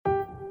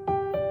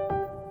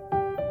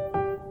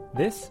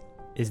This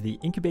is the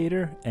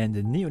Incubator and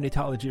the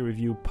Neonatology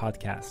Review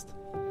podcast.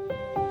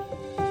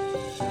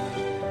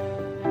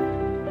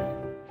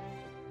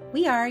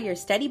 We are your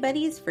study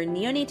buddies for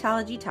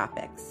neonatology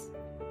topics.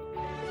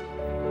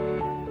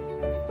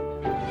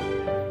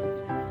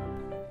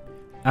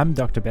 I'm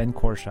Dr. Ben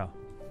Korshaw.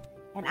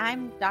 And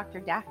I'm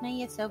Dr.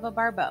 Daphne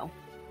Yasova-Barbeau.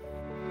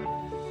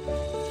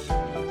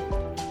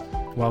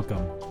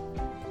 Welcome.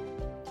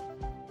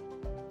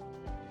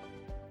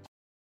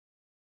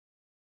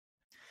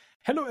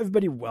 Hello,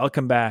 everybody.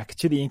 Welcome back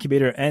to the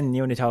Incubator and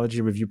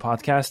Neonatology Review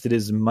podcast. It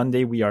is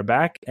Monday. We are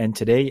back, and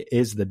today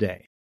is the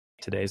day.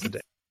 Today is the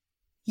day.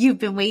 You've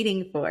been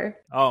waiting for.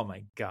 Oh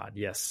my God,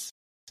 yes.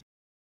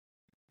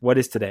 What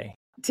is today?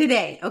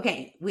 Today,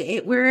 okay.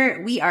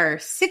 We are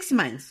 6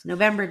 months,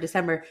 November,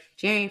 December,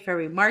 January,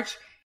 February, March,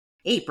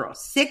 April.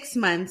 6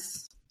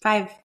 months,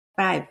 five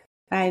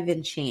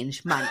and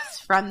change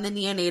months from the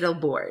neonatal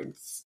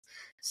boards.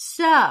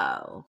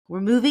 So we're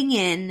moving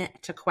in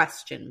to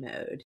question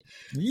mode,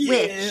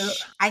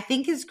 which I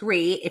think is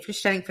great if you're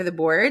studying for the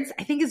boards.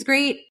 I think is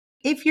great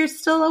if you're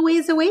still a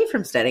ways away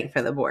from studying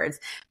for the boards,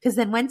 because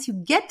then once you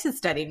get to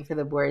studying for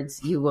the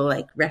boards, you will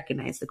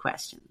recognize the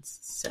questions.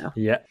 So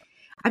yeah,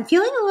 I'm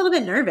feeling a little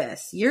bit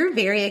nervous. You're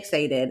very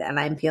excited, and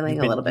I'm feeling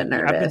a little bit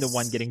nervous. I've been the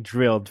one getting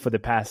drilled for the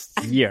past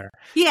year.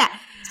 Yeah,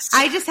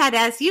 I just had to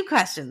ask you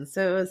questions,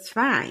 so it was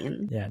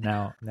fine. Yeah,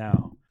 now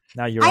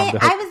you're on the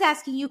hook. I was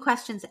asking you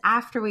questions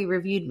after we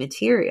reviewed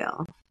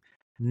material.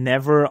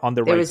 Never on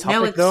the right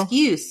topic, though.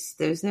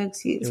 There's no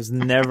excuse. It was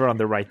never on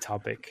the right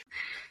topic.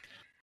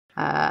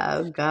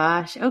 Oh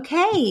gosh.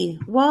 Okay.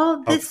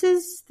 Well, this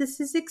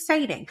is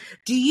exciting.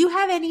 Do you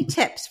have any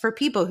tips for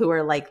people who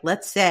are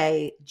let's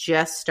say,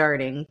 just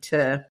starting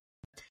to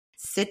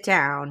sit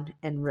down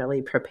and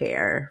really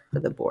prepare for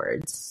the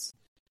boards?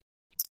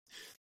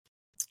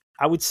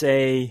 I would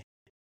say,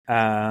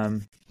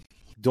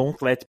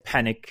 don't let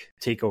panic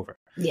take over.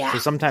 Yeah. So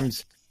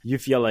sometimes you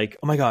feel like,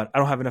 oh my God, I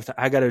don't have enough time.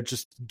 I got to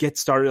just get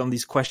started on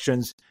these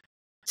questions.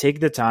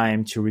 Take the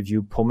time to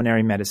review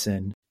pulmonary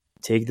medicine.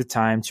 Take the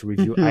time to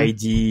review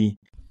ID.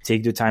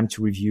 Take the time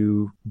to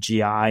review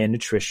GI and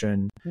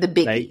nutrition. The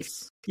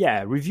biggies.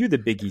 Review the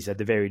biggies at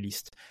the very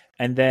least.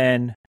 And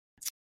then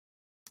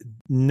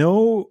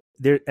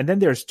there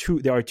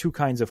are two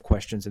kinds of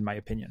questions, in my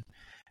opinion.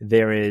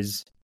 There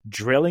is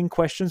drilling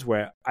questions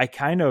where I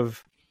kind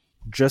of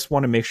just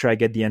want to make sure I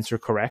get the answer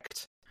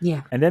correct.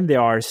 Yeah. And then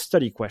there are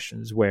study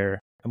questions where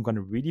I'm going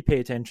to really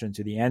pay attention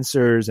to the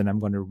answers and I'm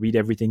going to read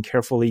everything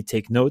carefully,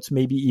 take notes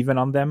maybe even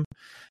on them.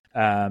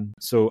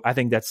 So I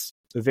think that's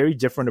a very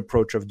different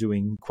approach of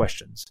doing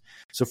questions.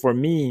 So for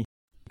me,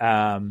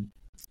 I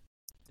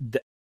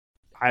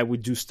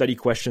would do study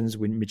questions,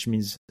 which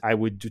means I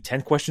would do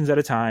 10 questions at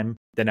a time.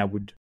 Then I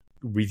would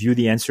review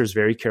the answers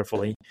very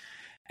carefully.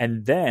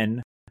 And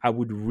then I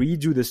would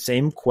redo the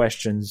same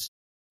questions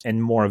in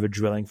more of a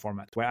drilling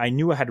format where I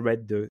knew I had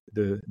read the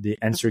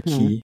answer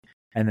key,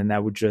 and then I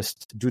would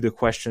just do the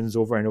questions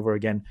over and over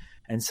again.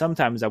 And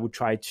sometimes I would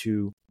try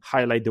to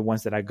highlight the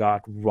ones that I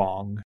got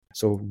wrong.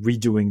 So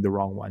redoing the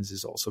wrong ones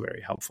is also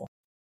very helpful.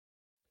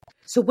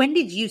 So when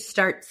did you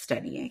start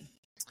studying?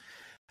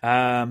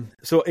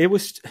 So it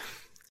was,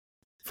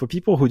 for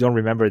people who don't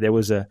remember, there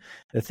was a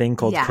thing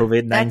called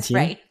COVID-19. That's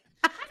right.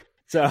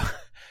 So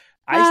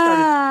I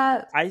started.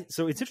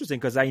 So it's interesting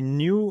because I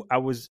knew I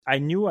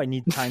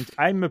need time.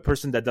 I'm a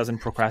person that doesn't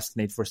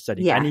procrastinate for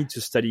studying. Yeah. I need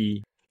to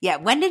study. Yeah.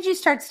 When did you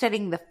start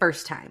studying the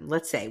first time?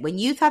 Let's say when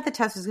you thought the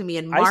test was going to be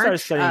in March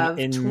of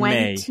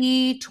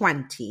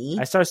 2020.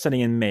 I started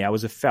studying in May. I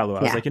was a fellow.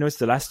 I was like, it's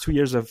the last 2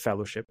 years of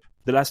fellowship.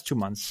 The last 2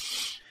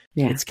 months.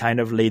 Yeah. It's kind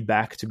of laid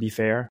back, to be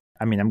fair.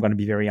 I mean, I'm going to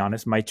be very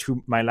honest. My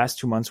last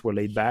 2 months were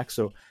laid back.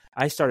 So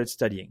I started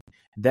studying.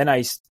 Then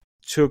I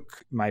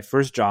took my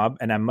first job,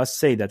 and I must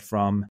say that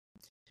from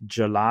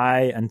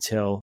July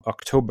until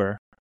October,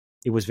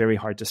 it was very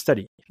hard to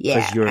study.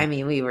 Yeah,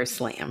 we were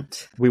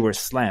slammed. We were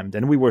slammed,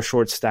 and we were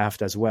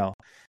short-staffed as well.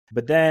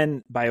 But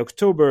then by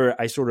October,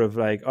 I sort of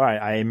all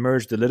right, I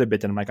emerged a little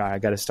bit, and I'm like, I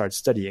got to start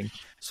studying.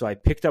 So I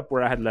picked up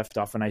where I had left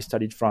off, and I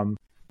studied from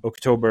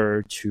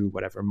October to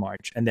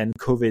March. And then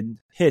COVID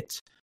hit,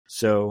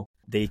 so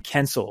they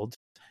canceled.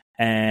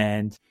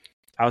 And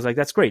I was like,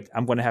 that's great.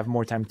 I'm going to have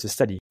more time to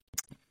study.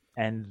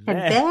 And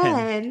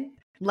then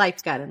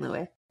life got in the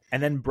way.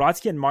 And then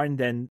Brodsky and Martin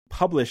then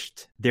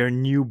published their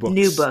new books.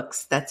 New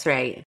books, that's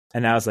right.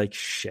 And I was like,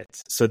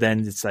 shit. So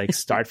then it's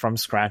start from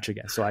scratch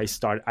again. So I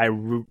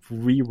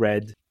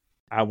reread,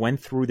 I went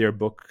through their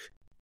book,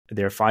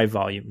 their 5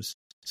 volumes.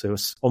 So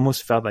it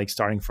almost felt like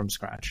starting from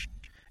scratch.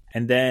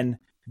 And then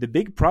the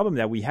big problem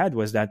that we had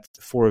was that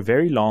for a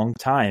very long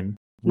time,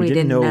 we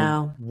didn't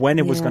know when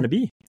it was going to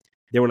be.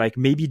 They were like,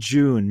 maybe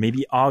June,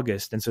 maybe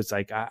August. And so it's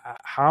like,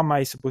 how am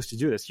I supposed to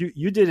do this?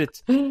 You did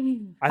it, I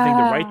think,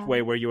 the right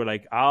way, where you were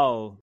like,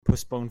 I'll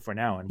postpone for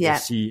now and we'll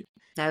see.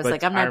 I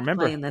was I'm not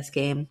playing this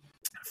game.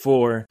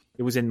 It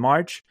was in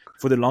March.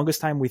 For the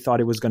longest time, we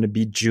thought it was going to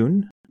be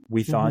June.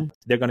 We thought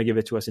they're going to give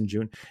it to us in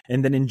June.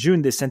 And then in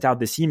June, they sent out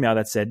this email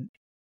that said,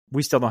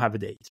 we still don't have a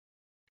date.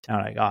 And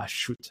I'm like, oh,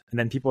 shoot. And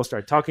then people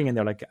start talking and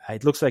they're like,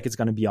 it looks like it's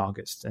going to be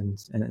August. And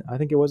I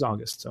think it was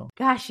August. So,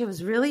 gosh, it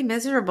was really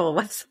miserable.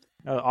 What's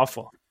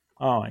awful.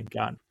 Oh my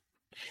God.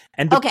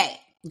 Okay,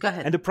 go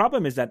ahead. And the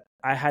problem is that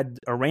I had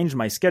arranged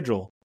my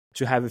schedule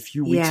to have a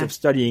few weeks of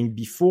studying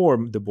before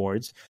the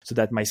boards so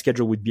that my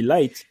schedule would be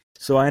light.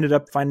 So I ended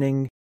up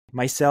finding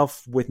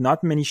myself with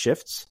not many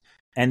shifts.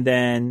 And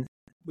then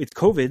with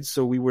COVID,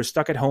 so we were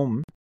stuck at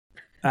home.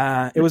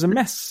 It was a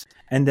mess.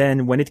 And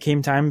then when it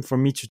came time for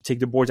me to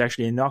take the boards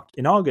actually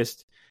in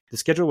August, the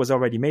schedule was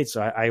already made.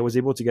 So I was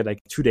able to get like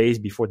 2 days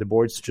before the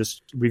boards,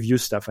 just review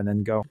stuff and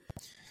then go.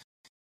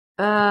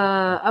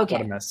 Okay.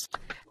 What a mess.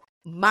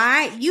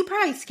 You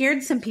probably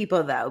scared some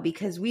people though,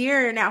 because we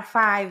are now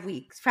 5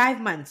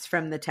 months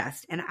from the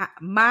test. And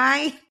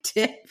my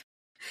tip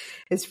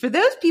is for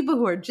those people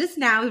who are just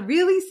now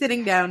really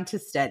sitting down to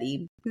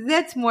study,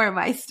 that's more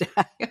my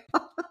style,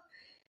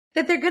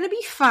 that they're going to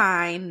be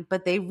fine,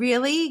 but they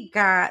really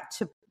got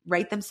to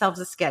write themselves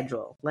a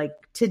schedule like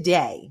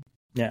today,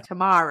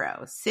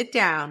 tomorrow, sit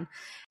down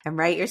and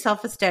write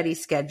yourself a study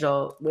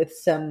schedule with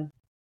some,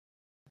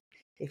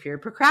 if you're a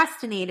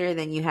procrastinator,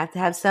 then you have to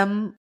have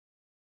some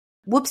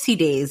whoopsie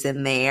days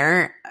in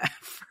there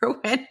for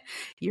when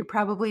you're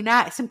probably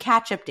not, some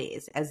catch-up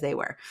days as they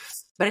were.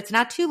 But it's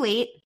not too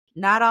late.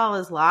 Not all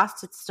is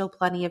lost. It's still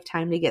plenty of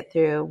time to get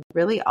through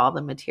really all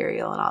the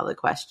material and all the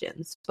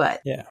questions.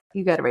 But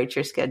you got to write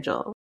your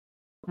schedule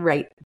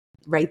right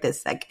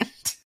this second.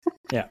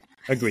 Yeah,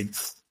 agreed.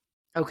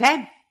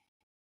 Okay.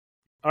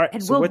 All right.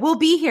 And so we'll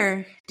be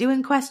here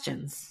doing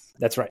questions.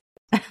 That's right.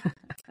 All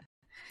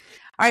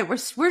right, we're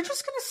just going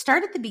to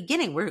start at the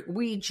beginning.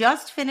 We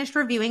just finished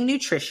reviewing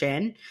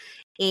nutrition,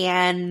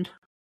 and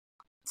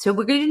so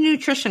we're going to do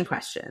nutrition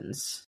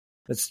questions.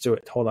 Let's do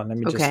it. Hold on, let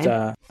me just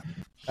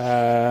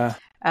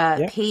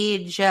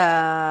page.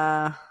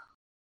 Why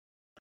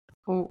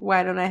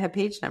don't I have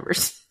page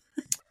numbers?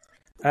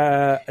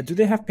 Do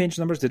they have page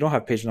numbers? They don't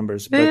have page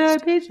numbers. They don't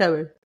have page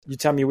numbers. You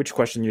tell me which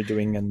question you're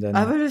doing, and then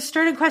I'm going to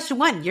start in question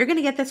 1. You're going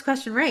to get this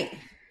question right.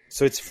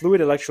 So it's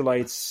fluid,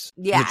 electrolytes,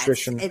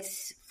 nutrition.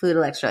 It's fluid,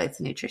 electrolytes,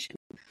 and nutrition.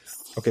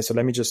 Okay, so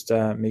let me just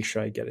make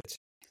sure I get it.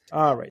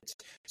 All right.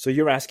 So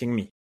you're asking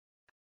me.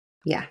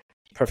 Yeah.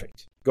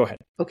 Perfect. Go ahead.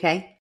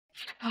 Okay.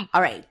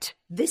 All right.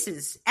 This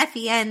is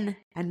FEN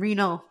and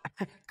renal.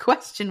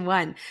 Question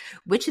 1.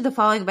 Which of the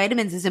following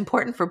vitamins is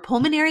important for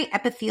pulmonary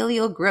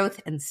epithelial growth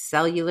and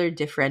cellular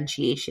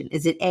differentiation?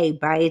 Is it A,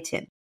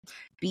 biotin,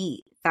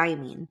 B,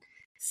 thiamine,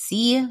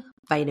 C,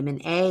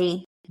 vitamin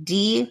A,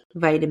 D,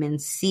 vitamin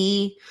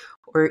C,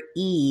 or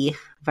E,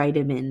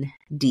 vitamin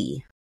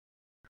D?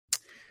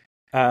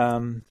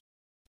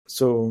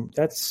 So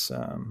that's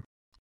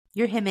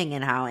you're hemming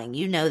and hawing.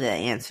 You know the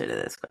answer to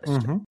this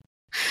question. Mm-hmm.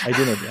 I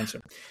do know the answer.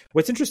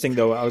 What's interesting,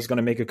 though, I was going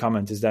to make a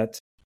comment, is that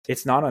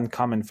it's not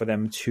uncommon for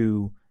them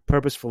to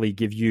purposefully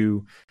give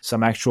you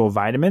some actual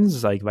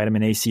vitamins like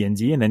vitamin A, C, and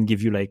D, and then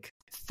give you like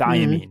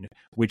thiamine,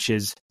 which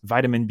is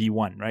vitamin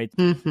B1, right?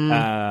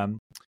 Mm-hmm.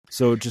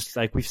 So just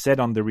like we've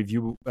said on the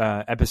review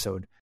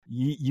episode,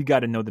 you got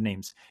to know the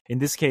names. In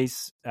this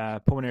case,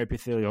 pulmonary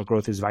epithelial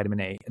growth is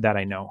vitamin A, that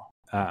I know.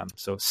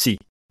 So C.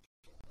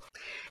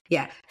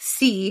 Yeah,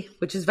 C,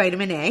 which is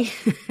vitamin A.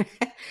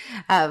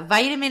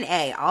 Vitamin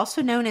A,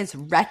 also known as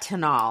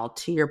retinol,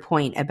 to your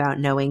point about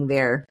knowing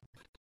their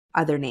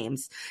other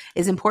names,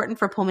 is important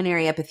for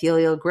pulmonary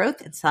epithelial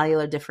growth and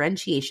cellular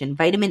differentiation.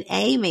 Vitamin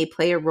A may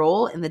play a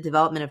role in the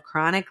development of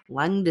chronic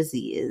lung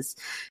disease.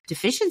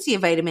 Deficiency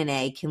of vitamin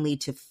A can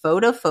lead to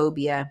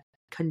photophobia,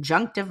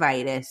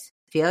 conjunctivitis,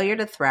 failure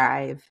to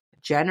thrive,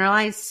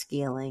 generalized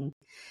scaling,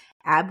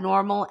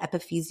 abnormal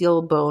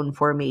epiphyseal bone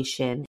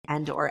formation,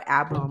 and or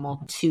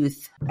abnormal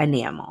tooth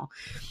enamel.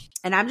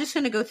 And I'm just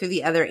going to go through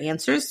the other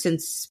answers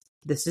since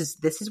this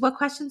is what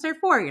questions are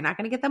for. You're not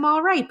going to get them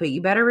all right, but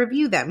you better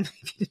review them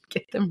if you didn't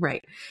get them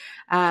right.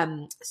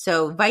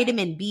 So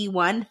vitamin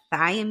B1,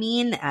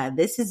 thiamine,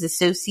 this is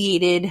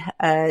associated,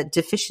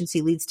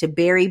 deficiency leads to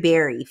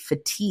beriberi,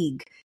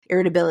 fatigue,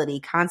 irritability,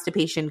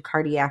 constipation,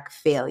 cardiac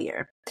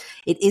failure.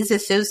 It is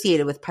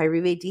associated with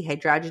pyruvate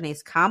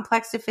dehydrogenase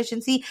complex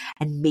deficiency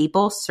and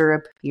maple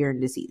syrup urine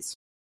disease.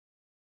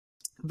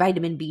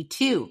 Vitamin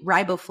B2,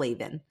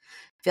 riboflavin,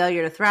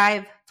 failure to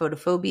thrive,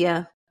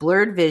 photophobia,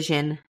 blurred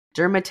vision,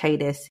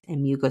 dermatitis,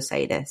 and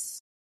mucositis,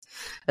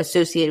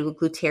 associated with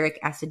glutaric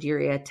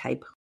aciduria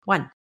type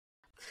 1.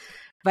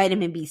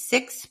 Vitamin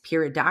B6,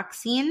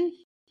 pyridoxine,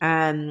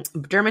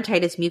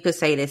 dermatitis,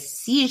 mucositis,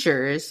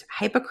 seizures,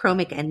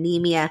 hypochromic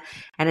anemia,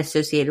 and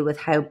associated with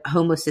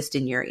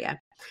homocystinuria.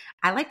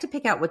 I like to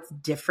pick out what's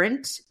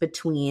different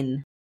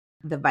between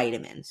the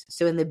vitamins.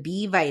 So in the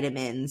B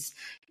vitamins,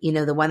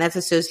 the one that's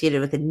associated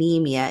with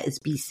anemia is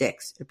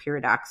B6 or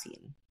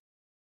pyridoxine.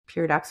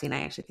 Pyridoxine,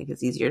 I actually think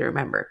is easier to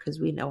remember because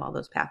we know all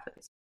those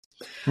pathways.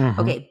 Mm-hmm.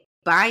 Okay,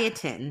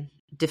 biotin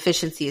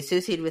deficiency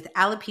associated with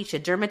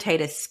alopecia,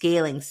 dermatitis,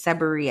 scaling,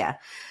 seborrhea,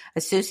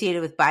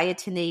 associated with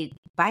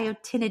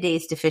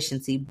biotinidase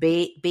deficiency,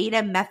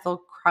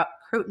 beta-methyl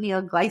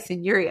proteinyl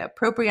glycinuria,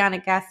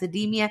 propionic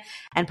acidemia,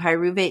 and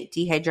pyruvate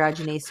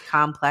dehydrogenase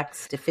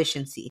complex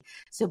deficiency.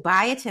 So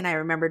biotin, I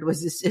remembered,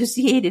 was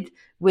associated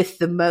with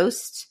the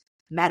most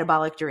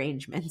metabolic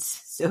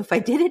derangements. So if I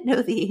didn't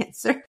know the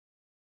answer,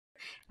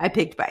 I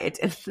picked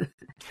biotin.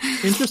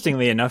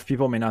 Interestingly enough,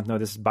 people may not know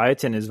this.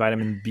 Biotin is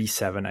vitamin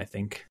B7, I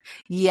think.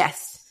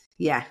 Yes.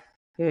 Yeah.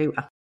 Very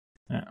well.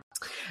 Yeah.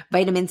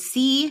 Vitamin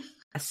C,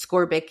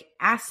 ascorbic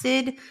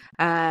acid.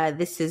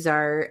 This is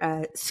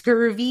our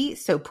scurvy,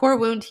 so poor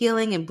wound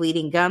healing and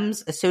bleeding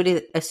gums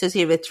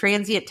associated with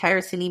transient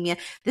tyrosinemia.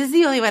 This is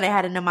the only one I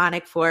had a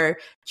mnemonic for.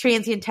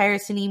 Transient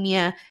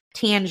tyrosinemia,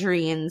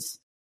 tangerines,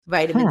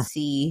 vitamin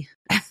C,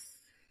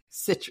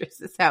 citrus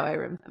is how I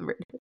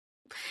remembered it.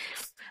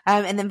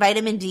 And then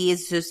vitamin D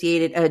is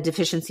associated,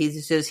 deficiencies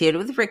associated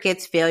with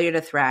rickets, failure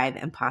to thrive,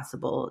 and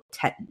possible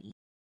tetany.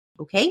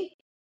 Okay?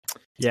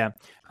 Yeah.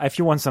 If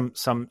you want some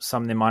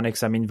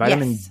mnemonics, I mean,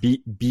 vitamin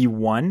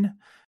B1,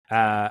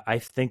 I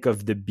think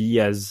of the B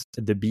as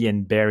the B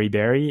in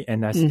berry,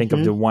 and I think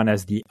of the one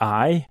as the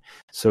I.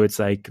 So it's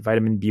like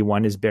vitamin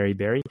B1 is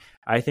berry.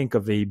 I think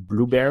of a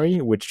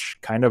blueberry, which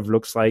kind of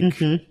looks like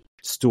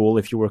stool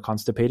if you were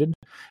constipated.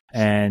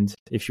 And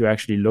if you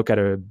actually look at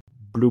a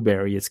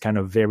blueberry, it's kind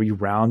of very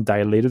round,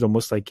 dilated,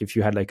 almost like if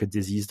you had like a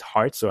diseased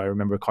heart. So I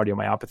remember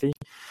cardiomyopathy.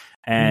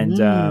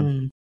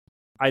 And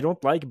I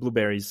don't like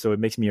blueberries, so it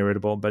makes me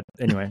irritable. But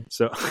anyway,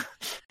 so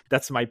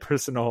that's my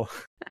personal.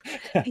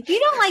 You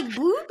don't like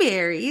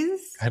blueberries?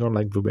 I don't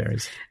like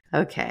blueberries.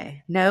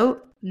 Okay. No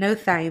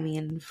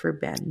thiamine for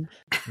Ben.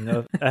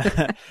 No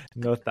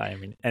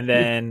thiamine. And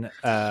then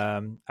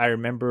I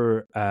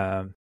remember,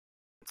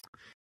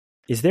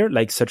 is there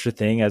like such a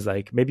thing as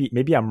like,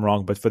 maybe I'm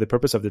wrong, but for the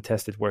purpose of the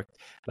test, it worked.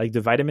 Like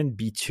the vitamin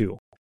B2.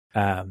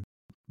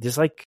 There's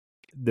like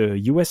the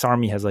US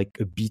Army has like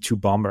a B2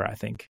 bomber, I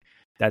think.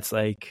 That's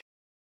like,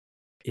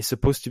 is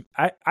supposed to,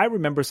 I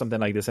remember something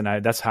like this,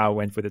 and that's how I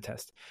went for the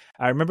test.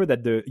 I remember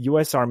that the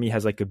US Army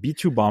has like a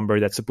B2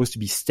 bomber that's supposed to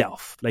be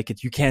stealth,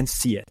 like you can't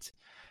see it.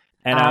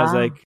 And I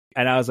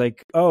was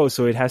like, oh,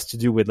 so it has to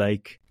do with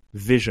like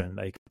vision,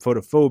 like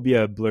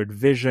photophobia, blurred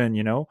vision,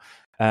 you know?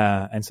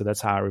 And so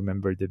that's how I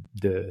remember the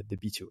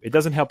B2. It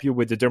doesn't help you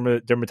with the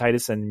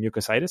dermatitis and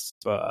mucositis,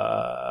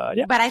 but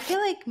yeah. But I feel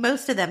like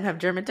most of them have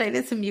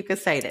dermatitis and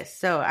mucositis,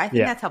 so I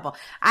think that's helpful.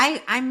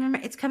 I remember,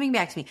 it's coming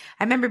back to me.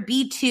 I remember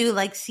B2,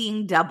 like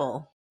seeing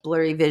double,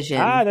 blurry vision.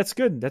 That's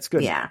good. That's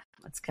good. Yeah,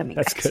 it's coming.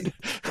 That's back good.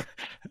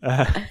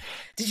 To me.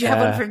 Did you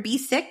have one for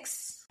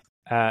B6?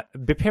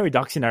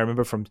 Pyridoxine, I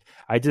remember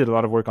I did a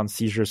lot of work on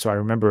seizures, so I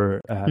remember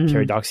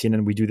pyridoxine,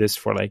 and we do this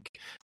for like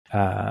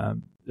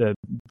the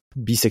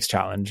B6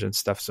 challenge and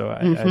stuff. So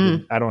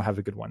I don't have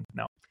a good one.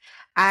 No.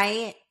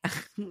 I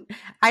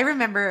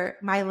remember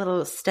my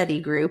little study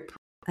group.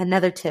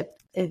 Another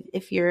tip,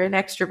 if you're an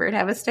extrovert,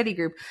 have a study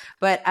group.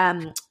 But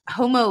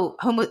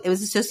it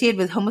was associated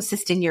with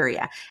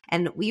homocystinuria,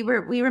 and we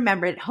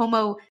remembered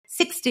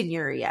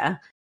homocystinuria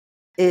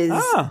is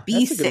B6.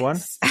 That's a good one.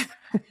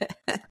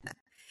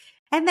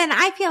 And then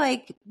I feel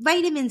like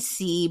vitamin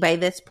C, by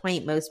this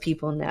point, most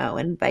people know,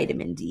 and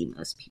vitamin D,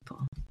 most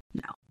people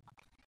know.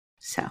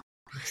 So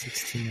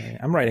 16.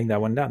 I'm writing that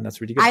one down.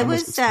 That's really good. I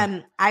was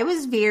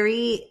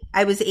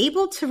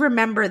able to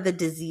remember the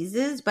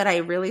diseases, but I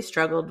really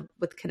struggled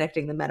with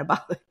connecting the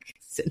metabolic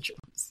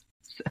syndromes.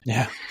 So.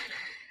 Yeah.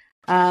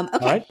 Okay. All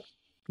right.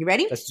 You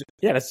ready? Let's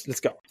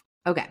go.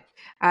 Okay.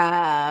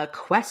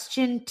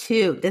 Question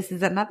 2. This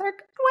is another good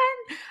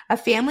one. A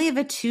family of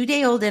a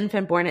 2-day-old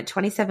infant born at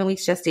 27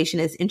 weeks gestation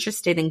is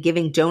interested in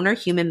giving donor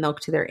human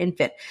milk to their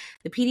infant.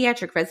 The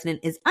pediatric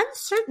resident is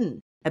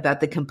uncertain about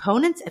the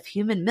components of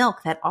human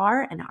milk that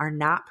are and are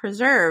not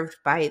preserved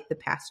by the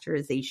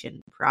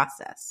pasteurization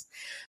process.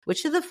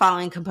 Which of the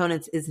following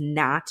components is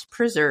not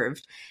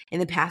preserved in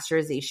the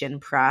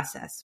pasteurization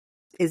process?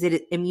 Is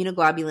it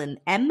immunoglobulin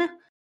M?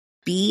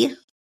 Is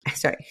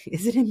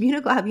it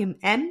immunoglobulin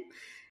M?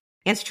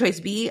 Answer choice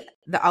B,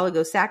 the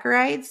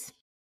oligosaccharides.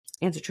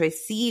 Answer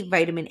choice C,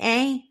 vitamin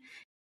A.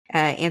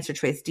 Answer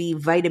choice D,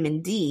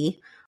 vitamin D.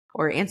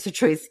 Or answer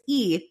choice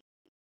E,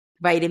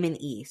 vitamin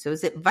E. So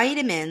is it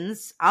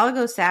vitamins,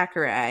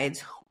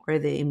 oligosaccharides, or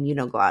the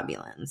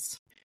immunoglobulins?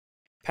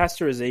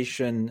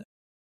 Pasteurization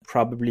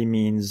probably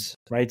means,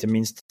 right? It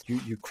means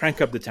you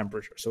crank up the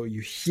temperature. So you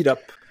heat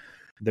up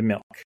the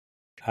milk.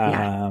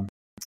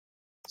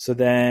 So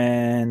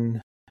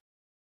then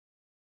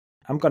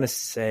I'm going to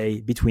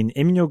say between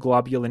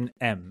immunoglobulin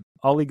M,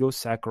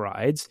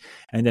 oligosaccharides,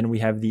 and then we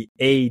have the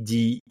A,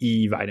 D,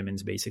 E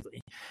vitamins,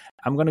 basically.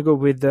 I'm going to go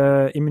with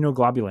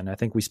immunoglobulin. I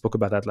think we spoke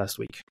about that last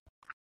week.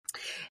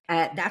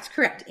 That's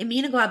correct.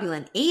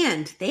 Immunoglobulin.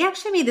 And they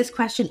actually made this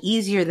question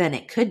easier than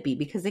it could be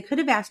because they could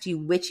have asked you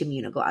which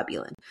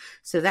immunoglobulin.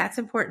 So that's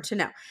important to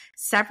know.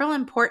 Several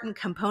important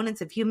components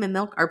of human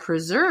milk are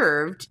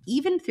preserved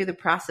even through the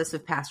process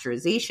of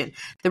pasteurization.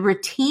 The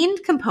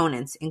retained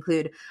components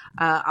include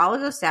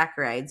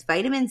oligosaccharides,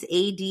 vitamins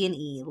A, D, and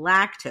E,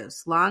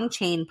 lactose,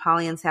 long-chain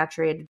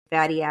polyunsaturated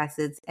fatty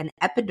acids, and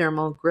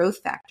epidermal growth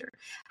factor.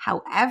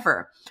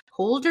 However,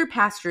 Holder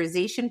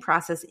pasteurization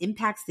process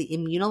impacts the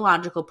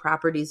immunological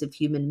properties of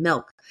human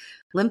milk.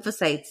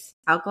 Lymphocytes,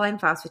 alkaline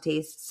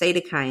phosphatase,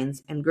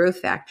 cytokines, and growth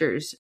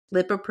factors,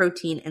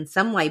 lipoprotein, and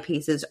some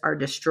lipases are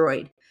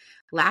destroyed.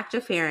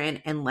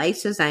 Lactoferrin and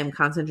lysozyme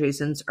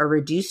concentrations are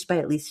reduced by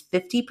at least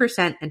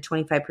 50% and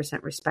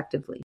 25%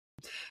 respectively.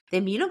 The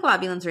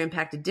immunoglobulins are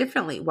impacted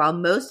differently. While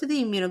most of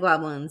the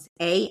immunoglobulins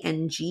A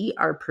and G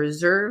are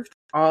preserved,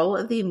 all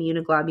of the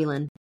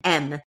immunoglobulin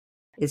M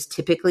is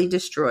typically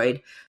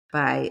destroyed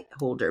by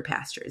Holder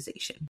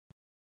pasteurization.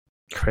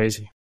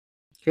 Crazy.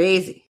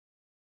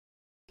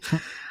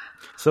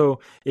 So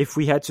if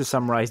we had to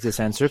summarize this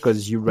answer,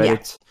 because you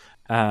read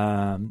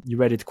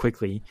it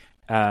quickly,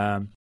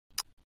 the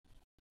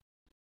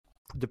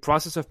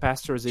process of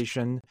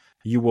pasteurization,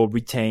 you will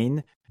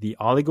retain the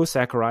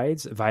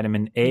oligosaccharides,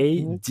 vitamin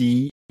A,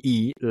 D,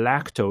 E,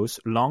 lactose,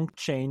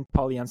 long-chain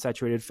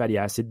polyunsaturated fatty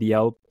acid, the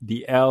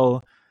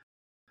L,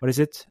 what is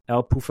it?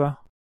 L-PUFA?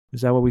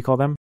 Is that what we call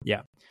them?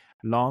 Yeah.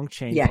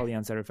 Long-chain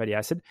polyunsaturated fatty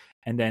acid,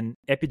 and then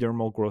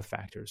epidermal growth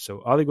factors. So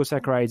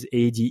oligosaccharides,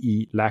 A, D,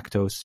 E,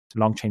 lactose,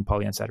 long-chain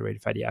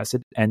polyunsaturated fatty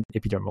acid, and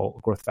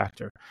epidermal growth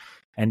factor.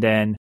 And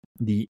then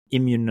the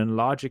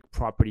immunologic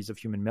properties of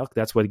human milk,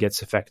 that's what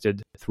gets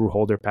affected through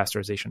Holder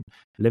pasteurization.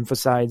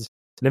 Lymphocytes,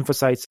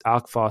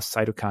 alk phos,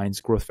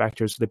 cytokines, growth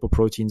factors,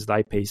 lipoproteins,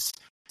 lipase,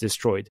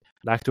 destroyed.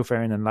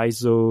 Lactoferrin and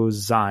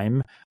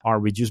lysozyme are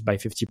reduced by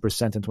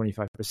 50% and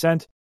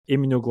 25%.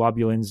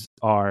 Immunoglobulins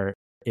are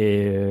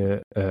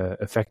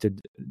affected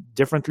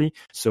differently.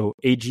 So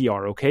AG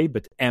are okay,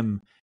 but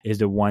M is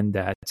the one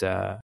that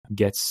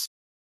gets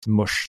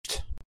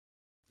mushed.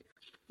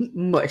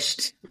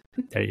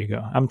 There you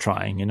go. I'm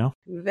trying,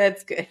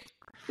 That's good.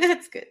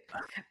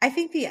 I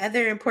think the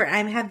other important,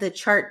 I have the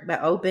chart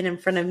open in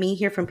front of me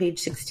here from page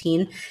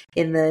 16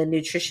 in the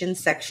nutrition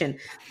section.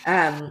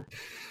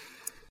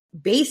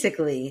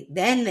 Basically,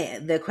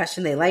 then the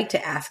question they like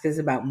to ask is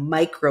about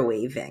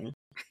microwaving.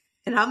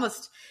 And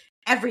almost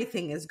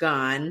everything is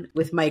gone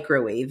with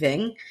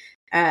microwaving.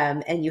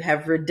 And you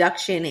have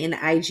reduction in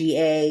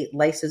IgA,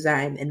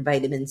 lysozyme, and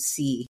vitamin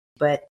C.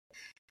 But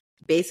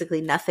basically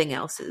nothing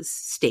else is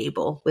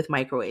stable with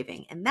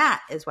microwaving. And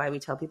that is why we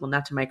tell people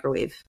not to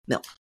microwave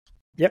milk.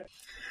 Yep.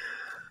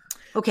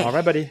 Okay. All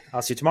right, buddy.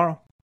 I'll see you tomorrow.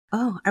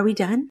 Oh, are we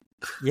done?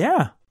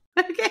 Yeah.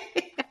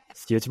 Okay.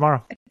 See you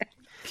tomorrow.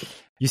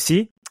 You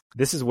see,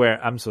 this is where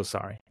I'm so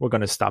sorry. We're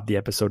going to stop the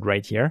episode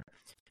right here.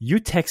 You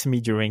text me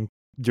during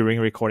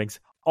recordings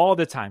all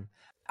the time.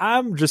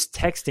 I'm just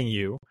texting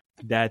you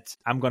that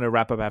I'm going to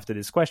wrap up after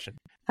this question.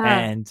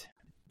 And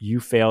you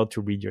failed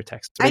to read your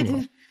text. I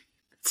did.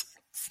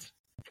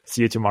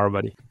 See you tomorrow,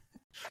 buddy.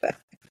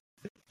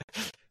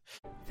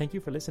 Thank you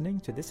for listening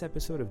to this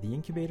episode of the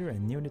Incubator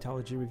and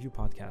Neonatology Review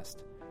podcast.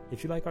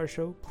 If you like our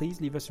show,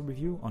 please leave us a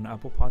review on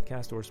Apple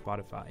Podcast or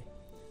Spotify.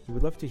 We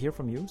would love to hear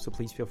from you, so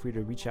please feel free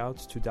to reach out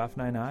to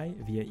Daphna and I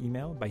via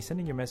email by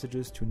sending your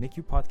messages to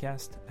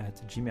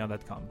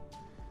nicupodcast@gmail.com.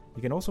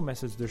 You can also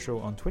message the show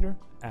on Twitter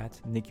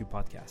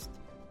 @NICUPodcast.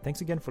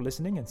 Thanks again for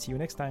listening, and see you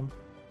next time.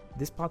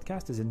 This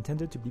podcast is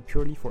intended to be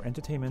purely for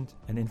entertainment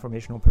and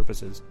informational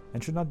purposes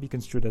and should not be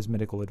construed as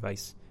medical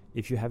advice.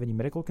 If you have any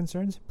medical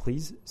concerns,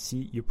 please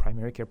see your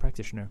primary care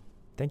practitioner.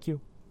 Thank you.